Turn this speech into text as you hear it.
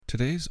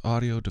Today's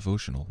audio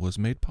devotional was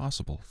made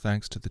possible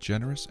thanks to the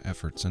generous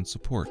efforts and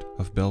support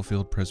of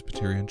Bellefield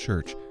Presbyterian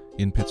Church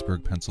in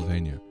Pittsburgh,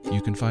 Pennsylvania.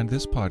 You can find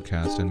this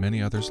podcast and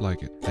many others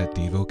like it at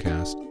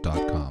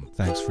Devocast.com.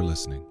 Thanks for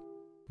listening.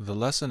 The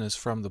lesson is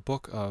from the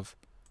book of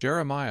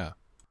Jeremiah.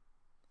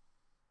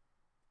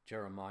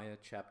 Jeremiah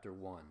chapter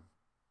 1.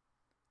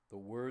 The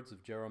words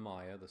of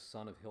Jeremiah the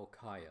son of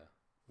Hilkiah,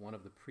 one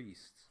of the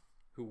priests,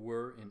 who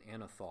were in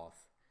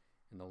Anathoth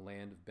in the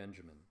land of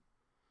Benjamin,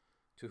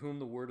 to whom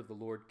the word of the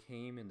Lord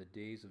came in the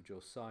days of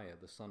Josiah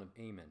the son of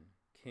Amon,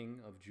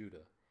 king of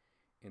Judah,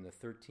 in the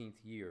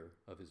 13th year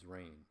of his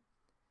reign.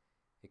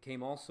 It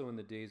came also in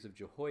the days of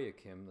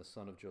Jehoiakim the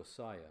son of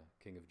Josiah,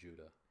 king of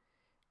Judah,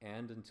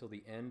 and until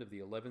the end of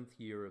the 11th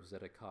year of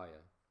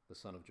Zedekiah the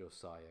son of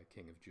Josiah,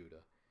 king of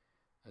Judah,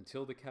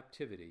 until the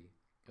captivity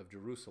of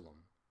Jerusalem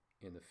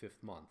in the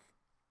 5th month.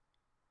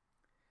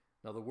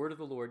 Now the word of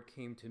the Lord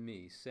came to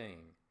me,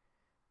 saying,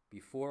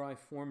 Before I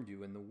formed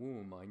you in the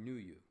womb I knew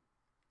you,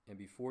 and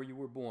before you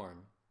were born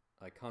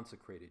I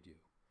consecrated you.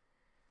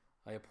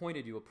 I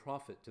appointed you a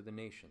prophet to the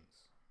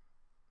nations.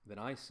 Then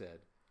I said,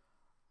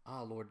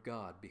 Ah, Lord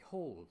God,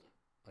 behold,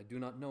 I do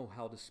not know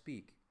how to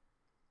speak,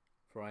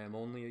 for I am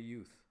only a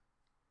youth.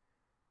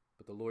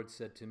 But the Lord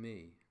said to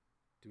me,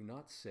 Do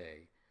not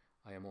say,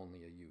 I am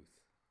only a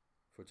youth.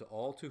 For to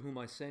all to whom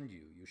I send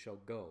you, you shall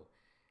go,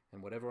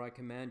 and whatever I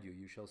command you,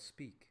 you shall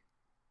speak.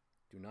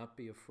 Do not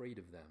be afraid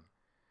of them,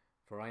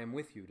 for I am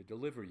with you to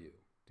deliver you,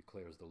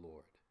 declares the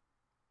Lord.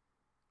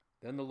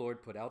 Then the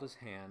Lord put out his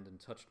hand and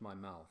touched my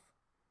mouth.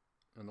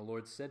 And the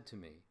Lord said to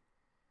me,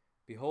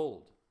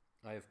 Behold,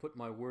 I have put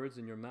my words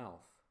in your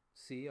mouth.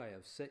 See, I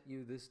have set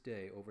you this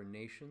day over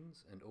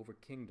nations and over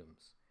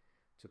kingdoms,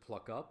 to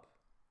pluck up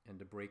and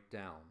to break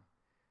down,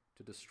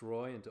 to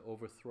destroy and to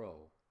overthrow,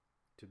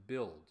 to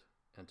build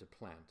and to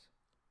plant.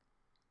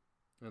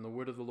 And the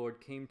word of the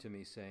Lord came to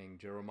me, saying,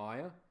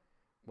 Jeremiah,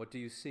 what do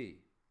you see?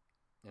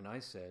 And I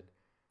said,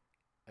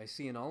 I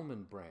see an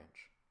almond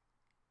branch.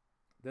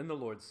 Then the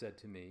Lord said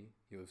to me,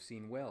 You have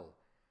seen well,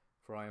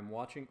 for I am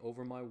watching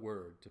over my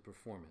word to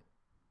perform it.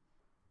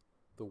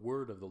 The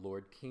word of the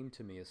Lord came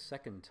to me a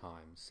second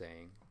time,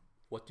 saying,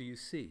 What do you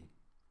see?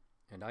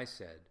 And I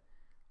said,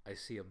 I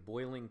see a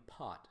boiling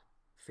pot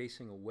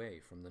facing away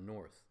from the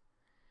north.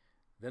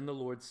 Then the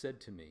Lord said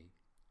to me,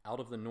 Out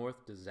of the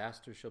north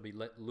disaster shall be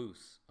let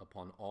loose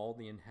upon all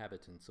the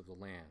inhabitants of the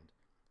land.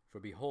 For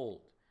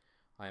behold,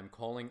 I am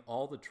calling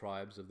all the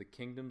tribes of the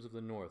kingdoms of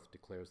the north,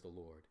 declares the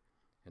Lord.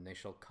 And they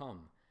shall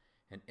come,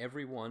 and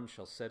every one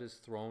shall set his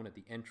throne at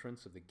the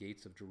entrance of the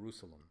gates of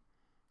Jerusalem,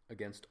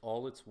 against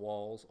all its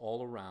walls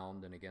all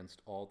around, and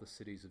against all the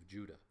cities of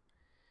Judah.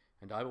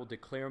 And I will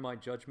declare my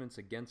judgments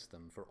against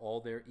them for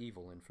all their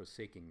evil in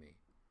forsaking me.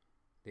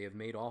 They have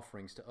made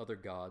offerings to other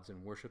gods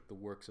and worshipped the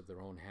works of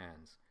their own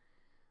hands.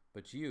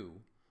 But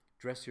you,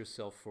 dress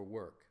yourself for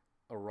work.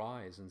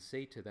 Arise and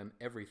say to them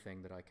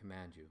everything that I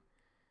command you.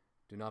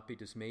 Do not be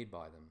dismayed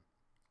by them,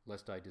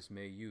 lest I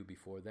dismay you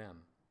before them.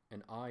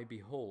 And I,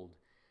 behold,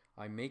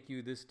 I make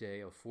you this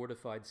day a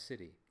fortified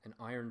city, an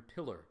iron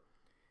pillar,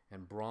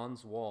 and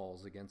bronze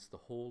walls against the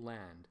whole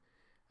land,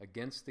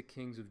 against the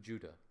kings of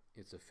Judah,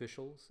 its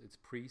officials, its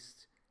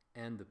priests,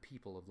 and the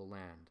people of the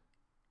land.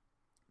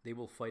 They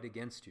will fight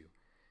against you,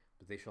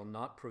 but they shall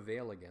not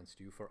prevail against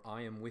you, for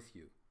I am with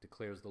you,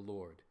 declares the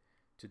Lord,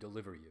 to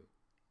deliver you.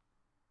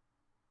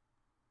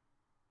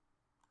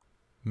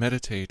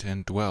 Meditate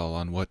and dwell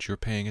on what you're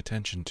paying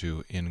attention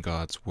to in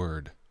God's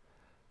Word.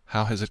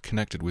 How has it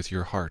connected with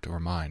your heart or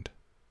mind?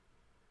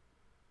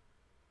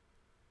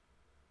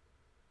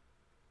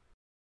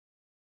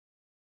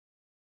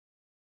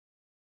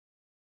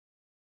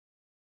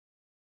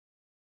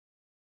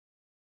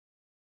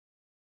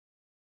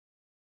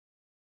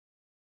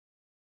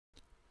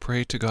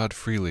 Pray to God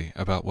freely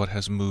about what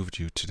has moved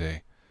you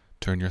today.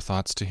 Turn your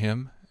thoughts to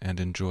Him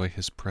and enjoy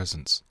His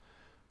presence.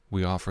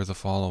 We offer the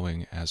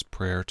following as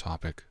prayer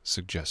topic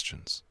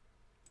suggestions.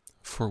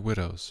 For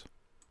widows,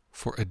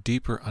 for a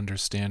deeper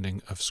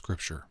understanding of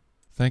Scripture.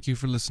 Thank you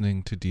for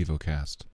listening to Devocast.